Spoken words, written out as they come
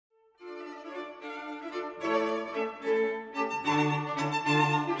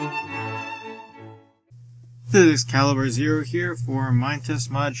This is Caliber Zero here for Minetest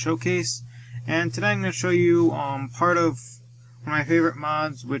Mod Showcase, and today I'm going to show you part of one of my favorite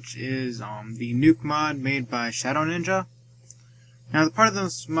mods, which is the Nuke Mod made by ShadowNinja. Now, the part of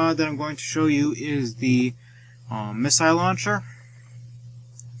this mod that I'm going to show you is the missile launcher.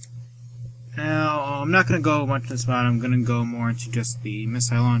 Now, I'm not going to go much in this mod. I'm going to go more into just the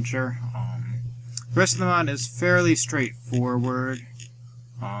missile launcher. The rest of the mod is fairly straightforward.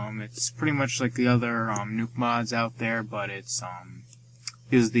 It's pretty much like the other Nuke mods out there, but it's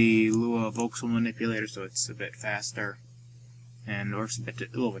uses the Lua voxel manipulator, so it's a bit faster and works a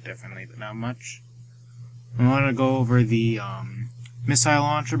little bit differently, but not much. I want to go over the missile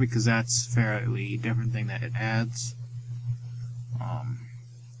launcher because that's a fairly different thing that it adds.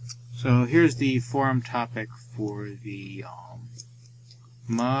 So here's the forum topic for the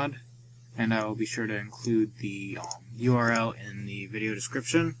mod, and I will be sure to include the URL in the video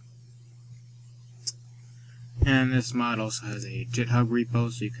description. And this mod also has a GitHub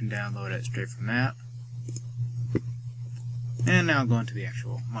repo, so you can download it straight from that. And now I'll go into the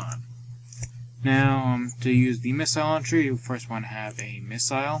actual mod. Now, to use the missile launcher, you first want to have a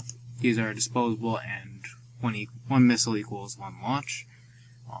missile. These are disposable, and one missile equals one launch.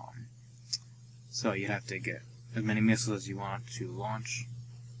 So you have to get as many missiles as you want to launch.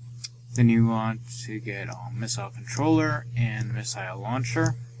 Then you want to get missile controller and missile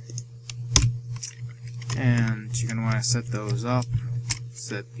launcher. And you're going to want to set those up.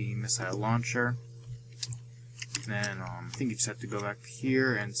 Set the missile launcher. Then I think you just have to go back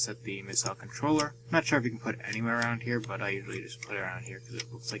here and set the missile controller. I'm not sure if you can put it anywhere around here, but I usually just put it around here because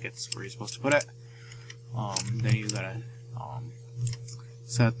it looks like it's where you're supposed to put it. Then you gotta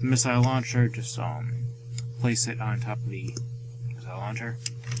set the missile launcher. Just place it on top of the missile launcher,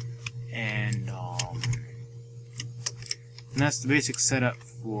 and that's the basic setup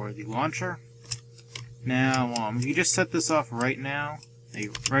for the launcher. Now, if you just set this off right now,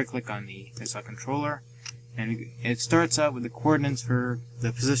 you right-click on the missile controller, and it starts out with the coordinates for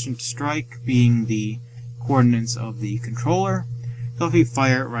the position to strike being the coordinates of the controller. So if you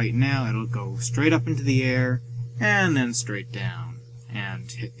fire it right now, it'll go straight up into the air, and then straight down,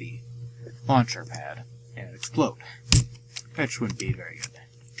 and hit the launcher pad, and explode. Which wouldn't be very good.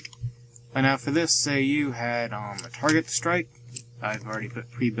 But now for this, say you had a target to strike. I've already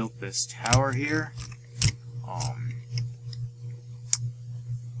pre-built this tower here.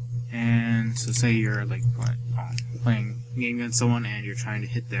 And so say you're like playing a game against someone and you're trying to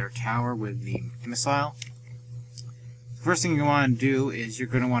hit their tower with the missile. The first thing you want to do is you're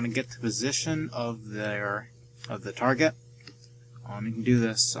going to want to get the position of the target. You can do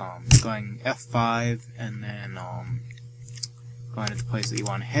this going F5 and then going to the place that you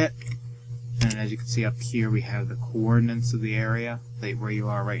want to hit. And as you can see up here, we have the coordinates of the area, where you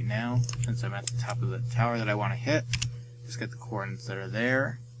are right now. Since I'm at the top of the tower that I want to hit, just get the coordinates that are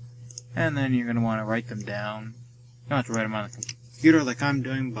there. And then you're going to want to write them down. You don't have to write them on the computer like I'm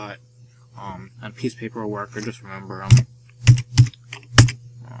doing, but on a piece of paper will work, or just remember them.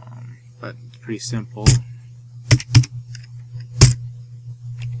 But it's pretty simple.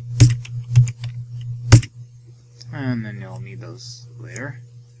 And then you'll need those later.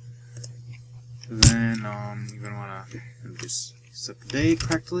 Then you're going to want to just set the day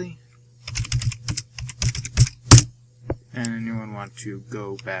correctly. And then you're going to want to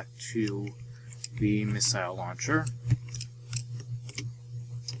go back to the missile launcher.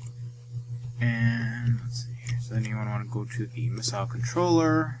 And let's see here. So then you want to go to the missile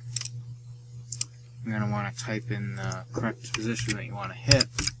controller. You're going to want to type in the correct position that you want to hit.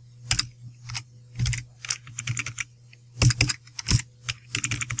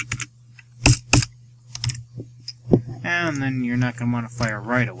 And then you're not going to want to fire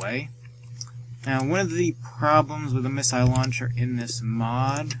right away. Now, one of the problems with the missile launcher in this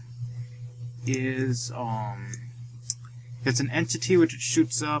mod is it's an entity which it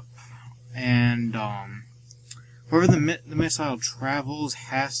shoots up, and wherever the missile travels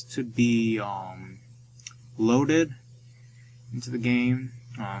has to be loaded into the game.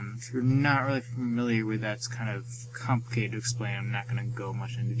 If you're not really familiar with that, it's kind of complicated to explain. I'm not going to go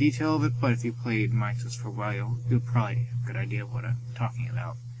much into detail of it, but if you played Minetest for a while, you'll probably have a good idea of what I'm talking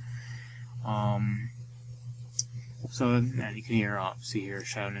about. So, and you can see here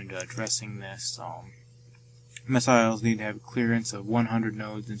ShadowNinja addressing this. Missiles need to have a clearance of 100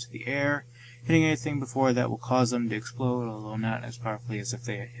 nodes into the air. Hitting anything before that will cause them to explode, although not as powerfully as if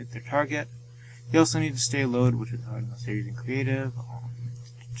they hit their target. They also need to stay loaded, which is hard unless they're using creative.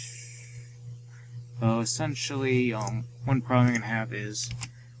 So essentially, one problem you're going to have is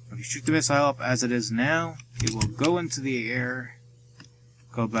if you shoot the missile up as it is now, it will go into the air,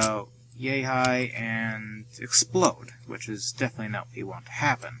 go about yay high and explode, which is definitely not what you want to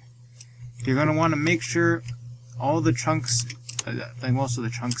happen. You're going to want to make sure all the chunks, like most of the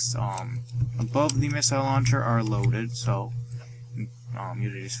chunks above the missile launcher are loaded, so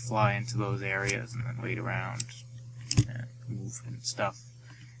usually just fly into those areas and then wait around and move and stuff.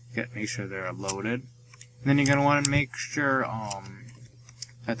 Make sure they're loaded. And then you're going to want to make sure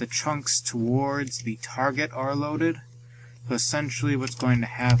that the chunks towards the target are loaded. So essentially what's going to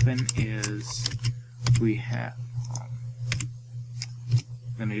happen is we have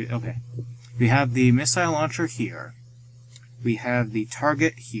we have the missile launcher here, we have the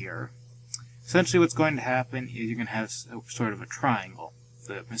target here. Essentially what's going to happen is you're going to have sort of a triangle.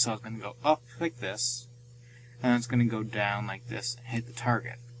 The missile is going to go up like this, and it's going to go down like this and hit the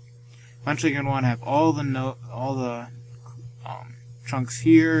target. Eventually you're going to want to have all the chunks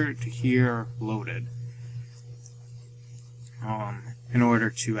here to here loaded in order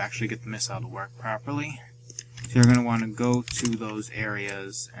to actually get the missile to work properly. So you're going to want to go to those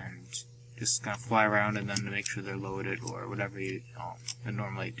areas and just kind of fly around and then to make sure they're loaded, or whatever you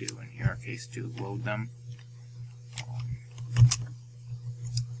normally do in your case to load them.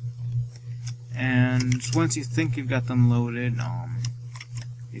 And once you think you've got them loaded,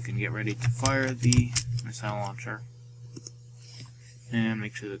 you can get ready to fire the missile launcher. And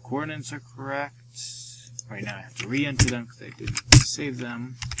make sure the coordinates are correct. Right now I have to re-enter them because I didn't save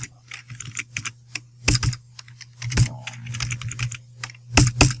them.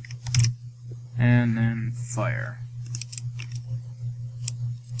 And then fire.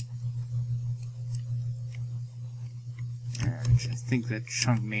 And I think that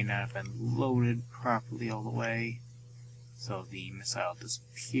chunk may not have been loaded properly all the way, so the missile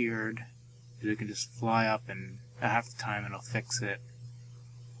disappeared. You can just fly up and half the time it'll fix it.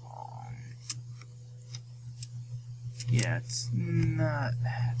 Yeah, it's not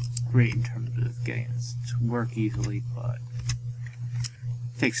great in terms of getting this to work easily, but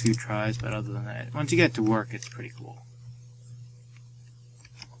it takes a few tries. But other than that, once you get it to work, it's pretty cool.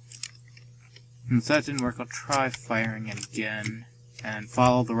 And if that didn't work, I'll try firing it again and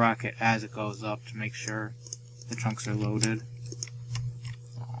follow the rocket as it goes up to make sure the chunks are loaded.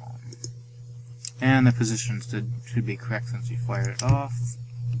 And the positions should be correct since you fired it off.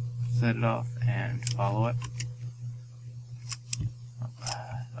 Set it off and follow it.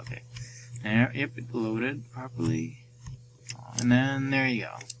 Okay. There, yep, it loaded properly. And then there you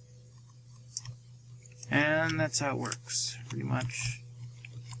go. And that's how it works, pretty much.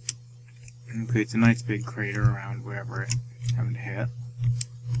 And creates a nice big crater around wherever it's having to hit.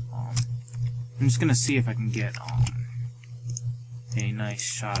 I'm just gonna see if I can get a nice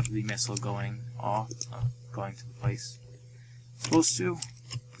shot of the missile going off, going to the place it's supposed to.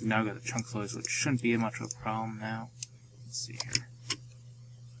 Now I've got the chunk loads, which shouldn't be much of a problem now. Let's see here.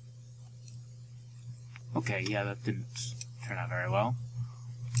 Okay, yeah, that didn't turn out very well.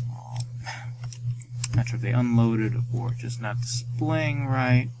 Not sure if they unloaded or just not displaying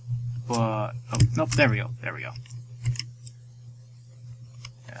right, but oh nope, there we go, there we go.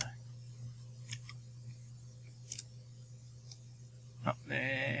 Yeah. Oh,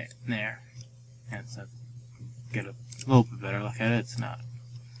 there. And so get a little bit better look at it. It's not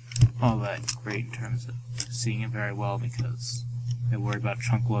all that great in terms of seeing it very well because they worry about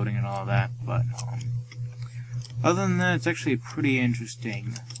chunk loading and all of that, but other than that, it's actually a pretty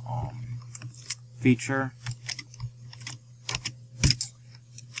interesting feature.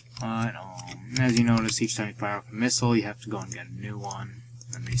 But as you notice, each time you fire off a missile, you have to go and get a new one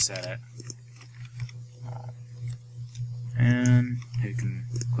and reset it. And you can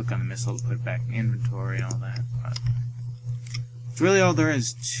click on the missile to put it back in inventory and all that. But it's really all there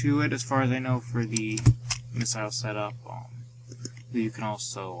is to it, as far as I know, for the missile setup. You can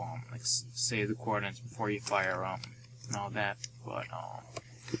also like save the coordinates before you fire and all that, but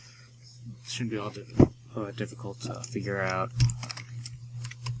it shouldn't be all difficult to figure out.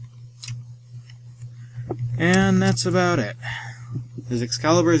 And that's about it. This is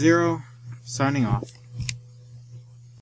Excalibur Zero, signing off.